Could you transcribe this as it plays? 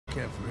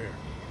Camp from here.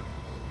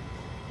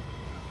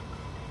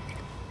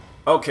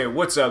 Okay,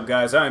 what's up,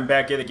 guys? I'm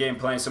back at the game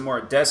playing some more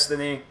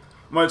Destiny.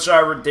 I'm gonna try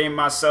to redeem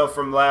myself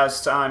from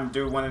last time.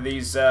 Do one of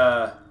these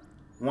little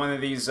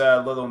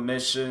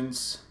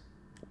missions.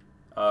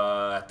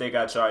 I think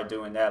I tried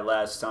doing that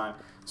last time.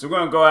 So we're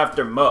gonna go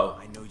after Mo.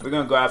 We're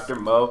gonna go after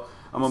Mo.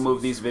 I'm gonna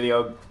move these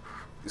video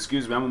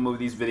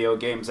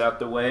games out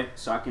the way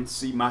so I can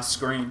see my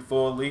screen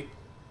fully.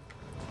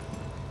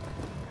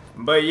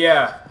 But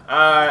yeah,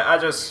 I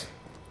just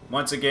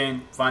once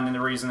again finding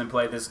the reason to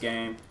play this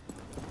game.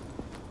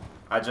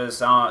 I just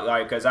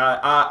like, cause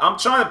I'm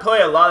trying to play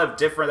a lot of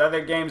different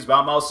other games, but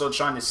I'm also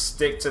trying to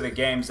stick to the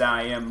games that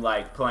I am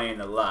like playing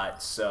a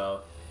lot.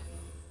 So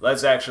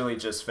let's actually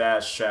just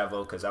fast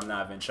travel, cause I'm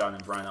not even trying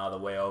to run all the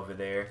way over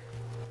there.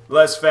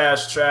 Let's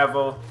fast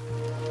travel.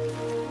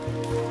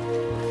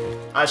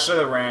 I should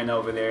have ran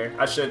over there.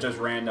 I should have just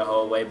ran the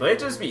whole way, but it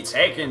just be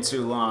taking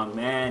too long,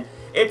 man.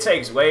 It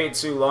takes way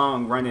too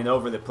long running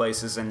over the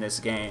places in this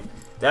game.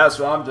 That's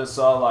why I'm just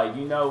all like,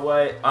 you know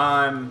what?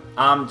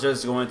 I'm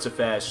just going to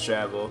fast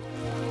travel.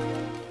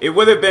 It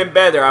would have been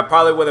better. I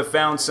probably would have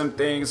found some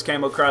things,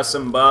 came across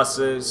some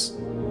bosses.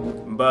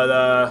 But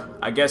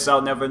I guess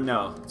I'll never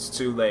know. It's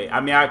too late. I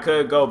mean, I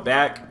could go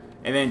back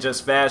and then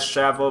just fast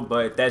travel,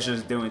 but that's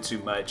just doing too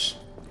much.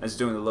 That's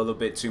doing a little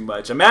bit too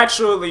much. I'm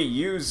actually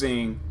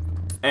using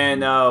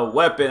an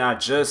weapon I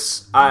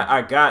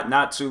got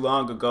not too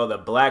long ago, the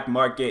Black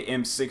Market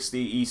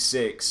M60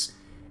 E6.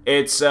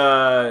 It's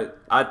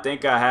I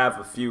think I have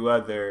a few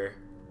other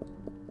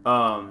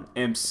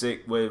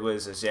M6 what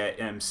is this? Yeah,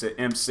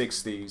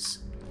 M60s.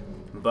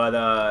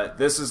 But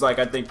this is like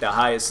I think the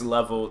highest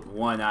leveled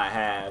one I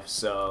have,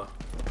 so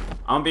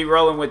I'm gonna be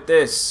rolling with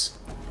this.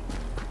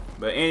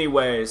 But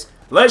anyways,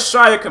 let's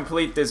try to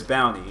complete this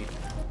bounty.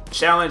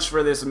 Challenge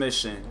for this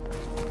mission.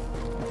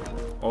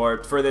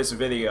 Or for this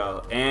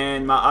video.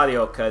 And my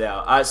audio cut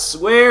out. I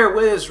swear,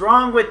 what is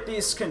wrong with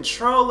this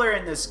controller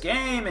in this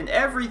game and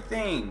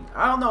everything?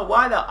 I don't know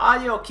why the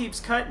audio keeps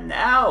cutting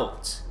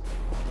out.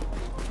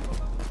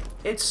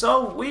 It's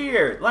so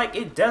weird. Like,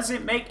 it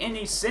doesn't make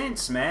any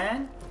sense,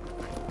 man.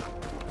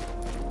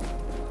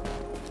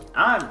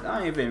 I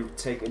ain't even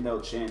taking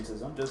no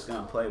chances. I'm just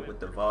gonna play with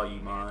the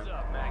volume on.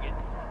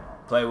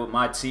 Play with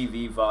my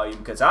TV volume,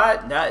 because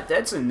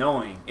that's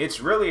annoying. It's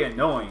really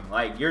annoying.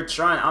 Like,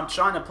 I'm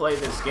trying to play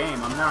this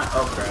game. I'm not,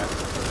 oh crap.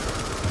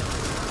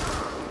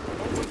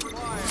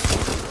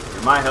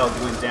 And my health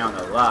went down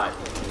a lot.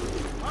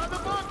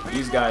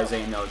 These guys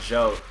ain't no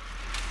joke.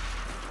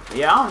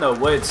 Yeah, I don't know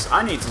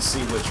I need to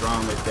see what's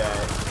wrong with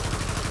that.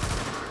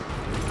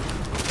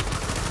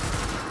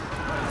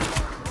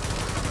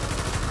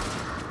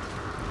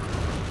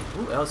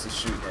 Who else is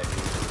shooting at me?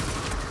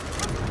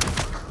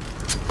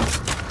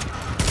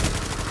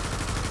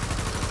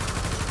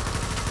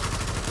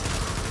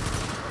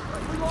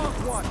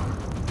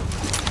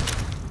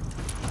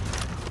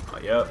 Oh,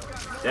 yep.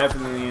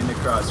 Definitely in the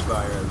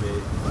crossfire a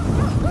bit.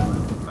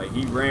 Like,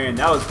 he ran.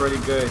 That was pretty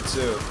good,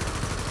 too.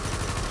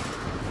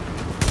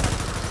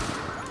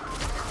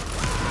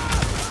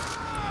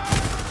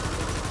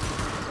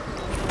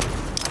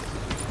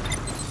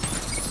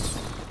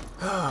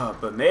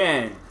 But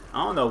man,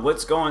 I don't know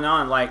what's going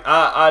on. Like,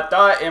 I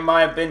thought it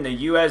might have been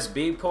the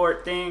USB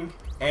port thing,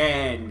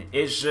 and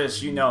it's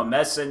just, you know,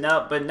 messing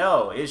up. But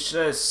no, it's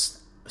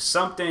just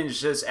something's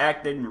just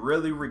acting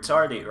really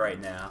retarded right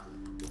now.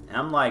 And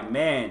I'm like,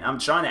 man, I'm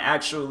trying to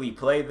actually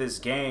play this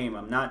game.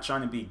 I'm not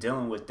trying to be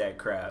dealing with that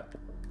crap.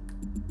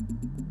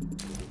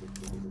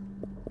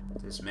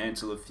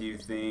 Dismantle a few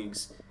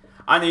things.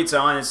 I need to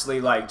honestly,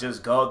 like,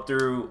 just go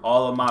through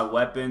all of my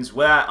weapons.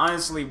 What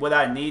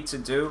I need to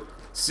do,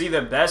 see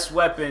the best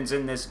weapons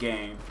in this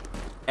game,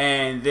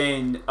 and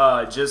then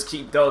just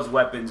keep those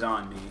weapons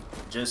on me.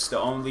 Just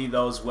only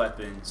those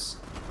weapons.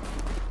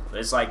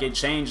 It's like it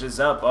changes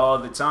up all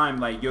the time.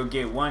 Like, you'll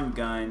get one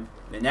gun,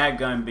 then that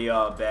gun be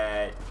all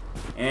bad.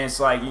 And it's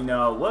like, you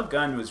know, what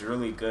gun was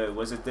really good?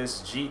 Was it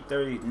this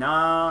G30?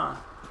 Nah,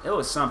 it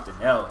was something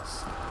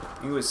else.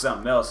 It was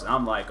something else. And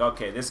I'm like,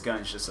 okay, this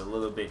gun's just a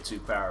little bit too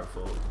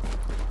powerful.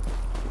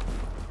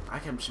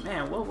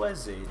 Man, what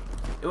was it?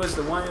 It was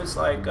the one that was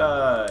like,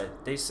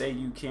 they say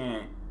you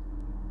can't.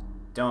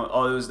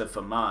 Oh, it was the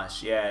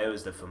FAMAS. Yeah, it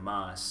was the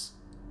FAMAS.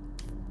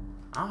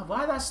 Why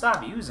did I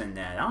stop using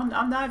that?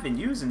 I'm not even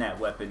using that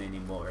weapon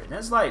anymore.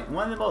 That's like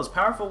one of the most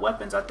powerful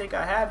weapons I think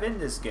I have in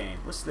this game.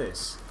 What's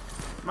this?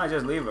 I might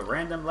just leave a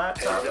random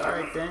laptop.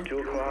 Alright then. 2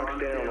 o'clock,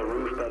 stand on the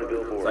roof by the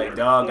billboard. It's like,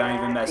 dog, I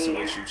ain't even messing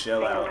with you.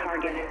 Chill out.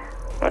 Target.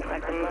 Looks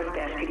like the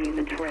mustache could use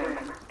a trim.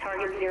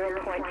 Target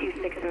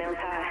 0.26 mils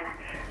high.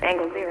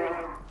 Angle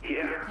 0.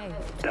 Yeah.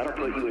 That'll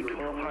put you at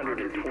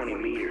 1,220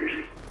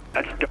 meters.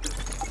 That's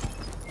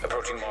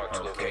approaching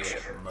marked location.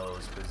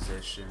 Mo's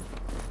position.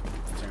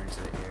 Turn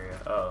to the area.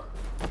 Oh.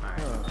 Alright.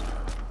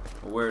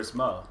 Well, where's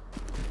Mo?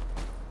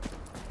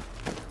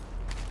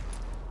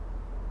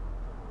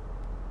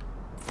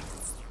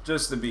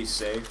 Just to be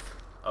safe.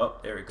 Oh,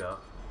 there we go.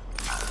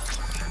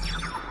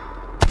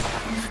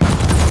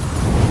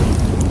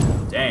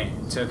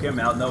 Dang, took him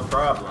out, no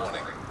problem.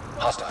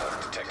 Hostile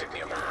detected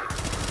nearby.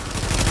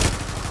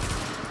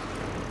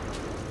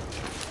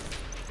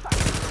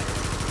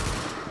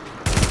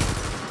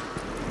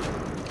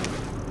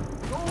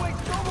 Don't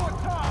waste no more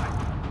time!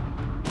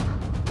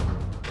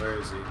 Where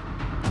is he?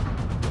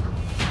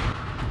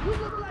 You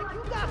look like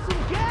you got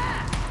some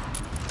gas!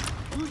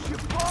 Use your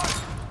part!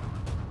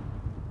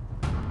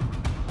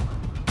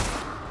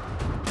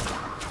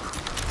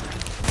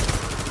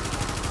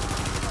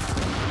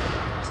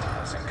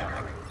 Hostiles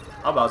incoming.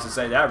 I'm about to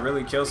say that I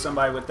really killed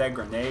somebody with that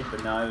grenade,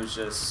 but no, it was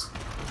just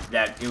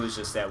that. It was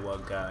just that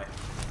one guy.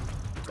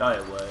 Thought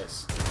it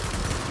was.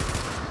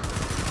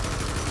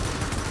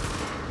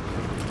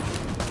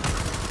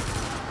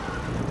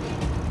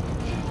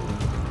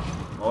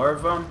 More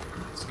of them.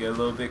 Let's get a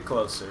little bit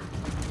closer.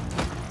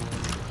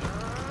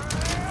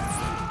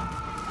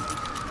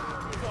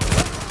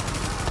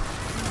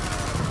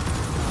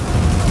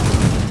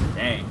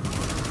 Dang.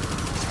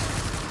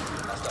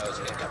 Hostiles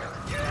incoming.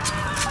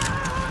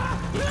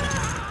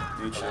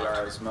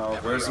 Neutralize Mo.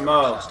 Where's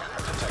Mo? Hostile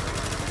detected.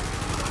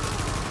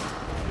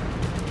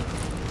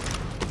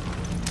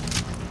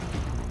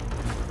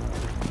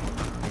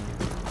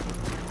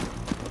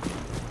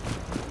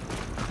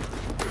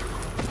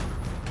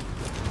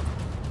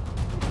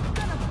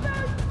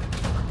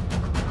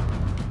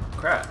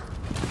 Crap.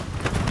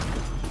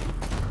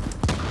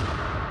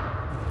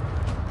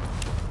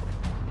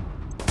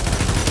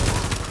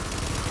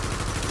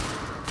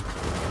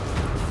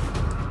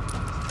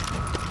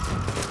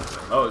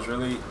 Oh, it's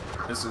really.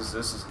 This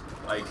is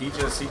like he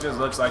just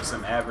looks like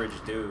some average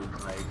dude.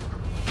 Like.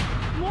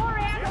 More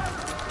ammo!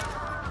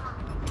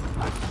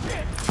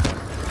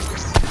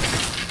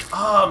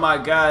 Oh my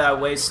god, I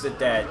wasted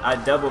that. I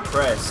double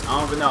pressed. I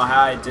don't even know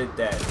how I did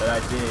that, but I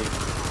did.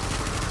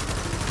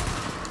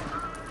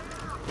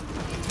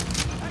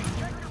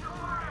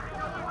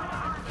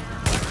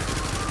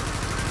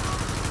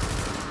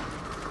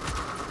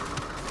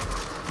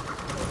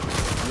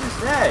 Who's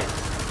that?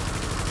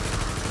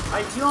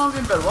 Like, you don't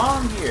even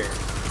belong here.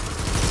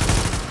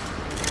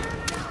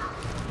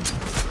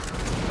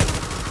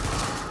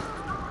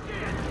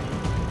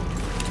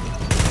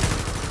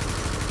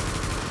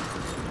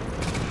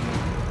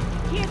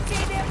 Can't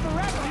stay there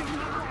forever!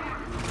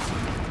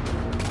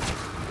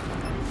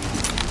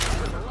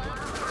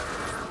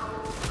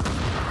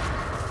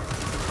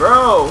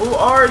 Bro, who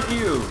are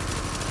you?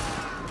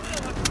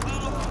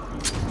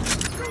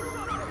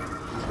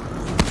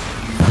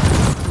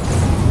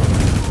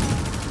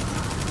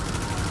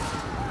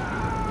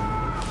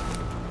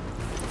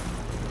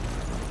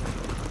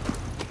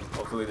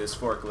 Hopefully this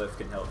forklift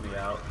can help me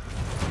out.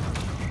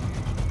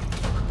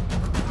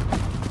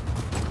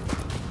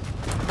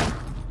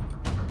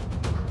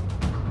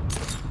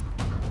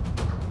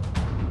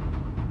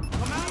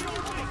 Come out of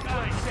the way,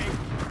 guys!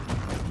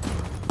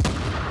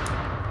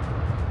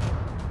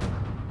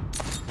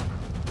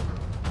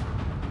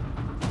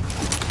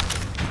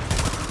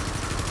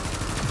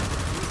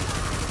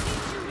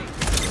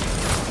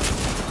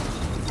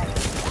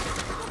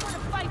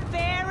 Fight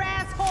fair,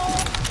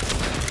 asshole!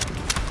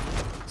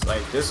 It's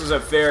like, this is a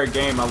fair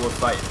game, I would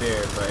fight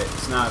fair, but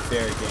it's not a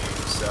fair game,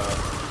 so.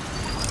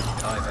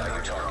 High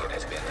value target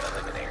has been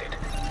eliminated.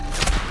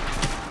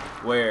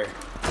 Where?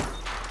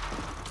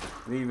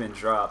 Leave and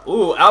drop.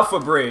 Ooh, Alpha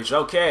Bridge.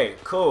 Okay,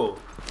 cool.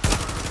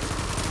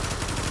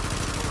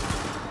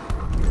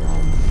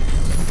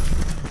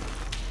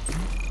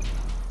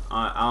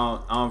 I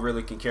don't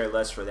really can care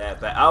less for that,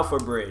 but Alpha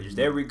Bridge.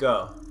 There we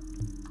go.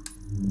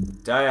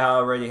 Did I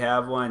already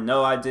have one?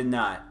 No, I did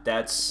not.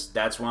 That's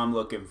what I'm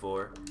looking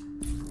for.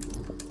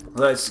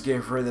 Let's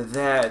get rid of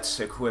that.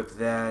 Equip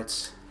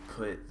that.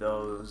 Put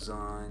those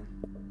on.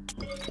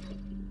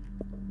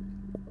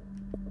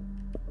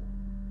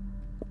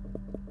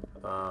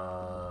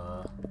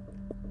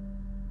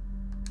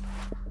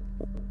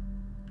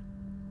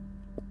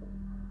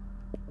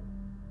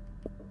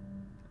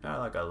 Got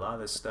like a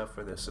lot of stuff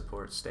for the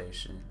support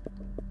station.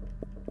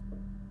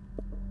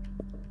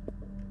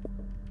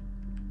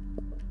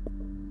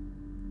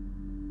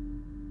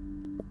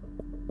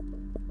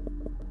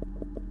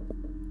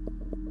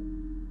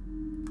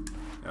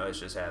 Oh, let's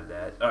just have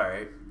that.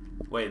 Alright.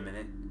 Wait a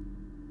minute.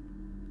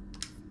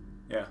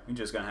 Yeah, we're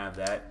just gonna have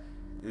that.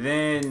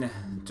 Then,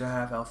 do I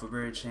have Alpha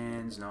Bridge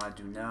hands? No, I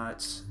do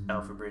not.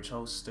 Alpha Bridge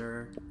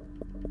holster.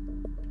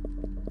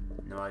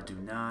 No, I do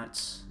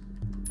not.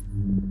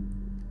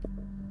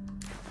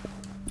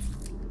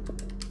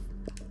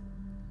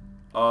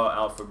 All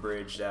Alpha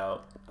Bridged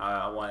out.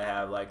 I want to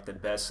have like the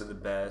best of the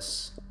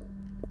best.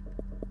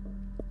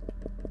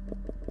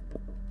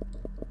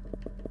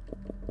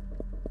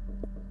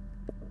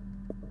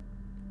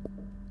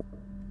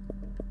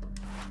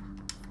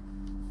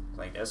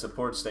 Like, that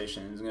support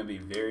station is going to be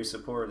very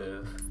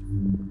supportive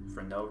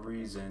for no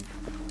reason.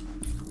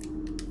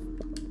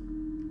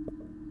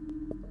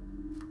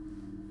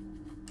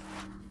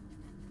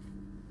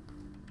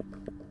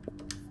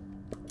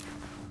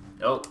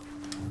 Nope.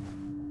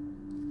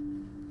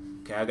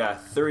 Okay, I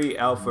got 3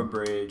 Alpha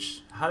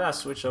Bridge. How did I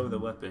switch over the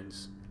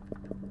weapons?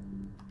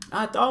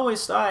 I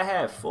always thought I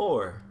had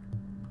 4.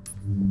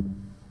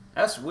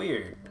 That's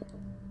weird.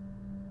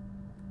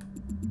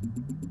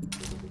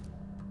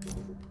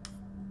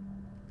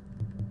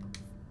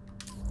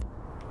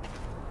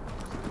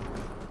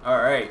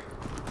 Alright.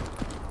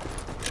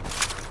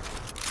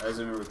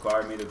 Doesn't even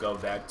require me to go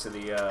back to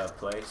the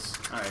place.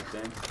 Alright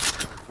then.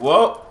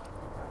 Whoa!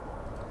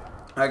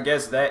 I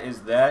guess that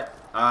is that.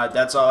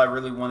 That's all I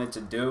really wanted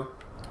to do.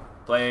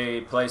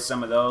 Play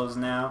some of those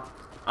now.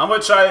 I'm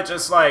gonna try to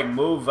just like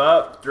move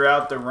up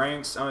throughout the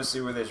ranks. I'm gonna see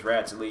where this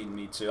rat's leading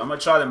me to. I'm gonna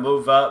try to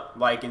move up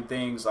like in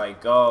things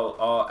like go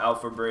all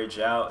alpha bridge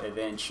out and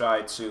then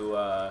try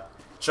to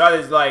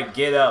like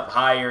get up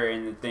higher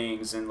in the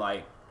things and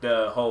like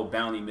the whole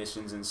bounty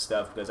missions and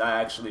stuff, because I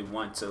actually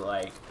want to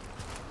like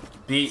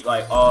beat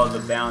like all the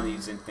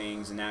bounties and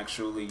things and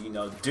actually, you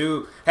know,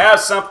 have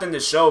something to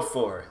show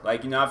for it.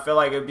 Like, you know, I feel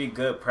like it'd be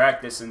good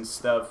practice and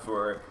stuff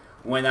for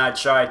when I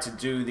try to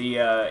do the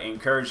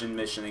incursion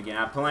mission again.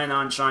 I plan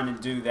on trying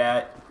to do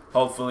that.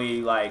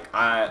 Hopefully, like,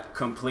 I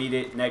complete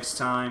it next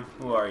time.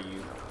 Who are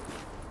you?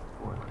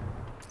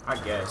 I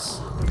guess.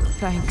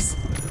 Thanks.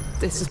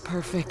 This is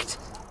perfect.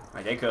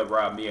 Like, they could have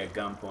robbed me at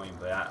gunpoint,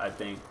 but I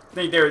think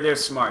they're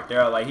smart.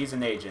 They're like, he's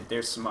an agent.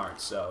 They're smart,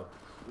 so.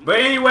 But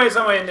anyways,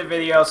 I'm going to end the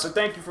video. So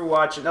thank you for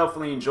watching.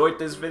 Hopefully you enjoyed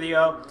this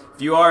video.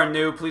 If you are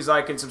new, please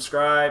like and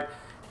subscribe.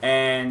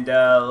 And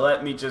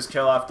let me just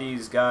kill off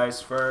these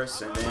guys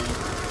first, and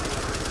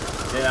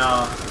then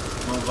I'll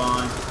move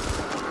on.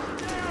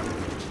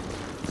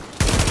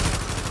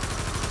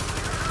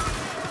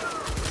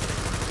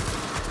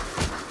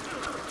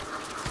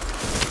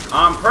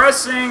 I'm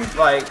pressing,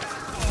 like...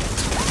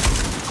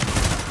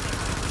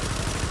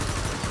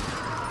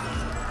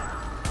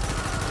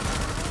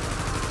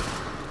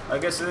 I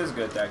guess it is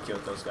good that I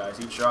killed those guys.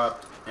 He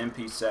dropped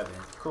MP7.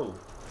 Cool.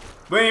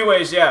 But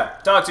anyways, yeah,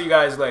 talk to you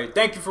guys later.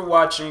 Thank you for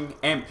watching,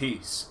 and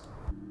peace.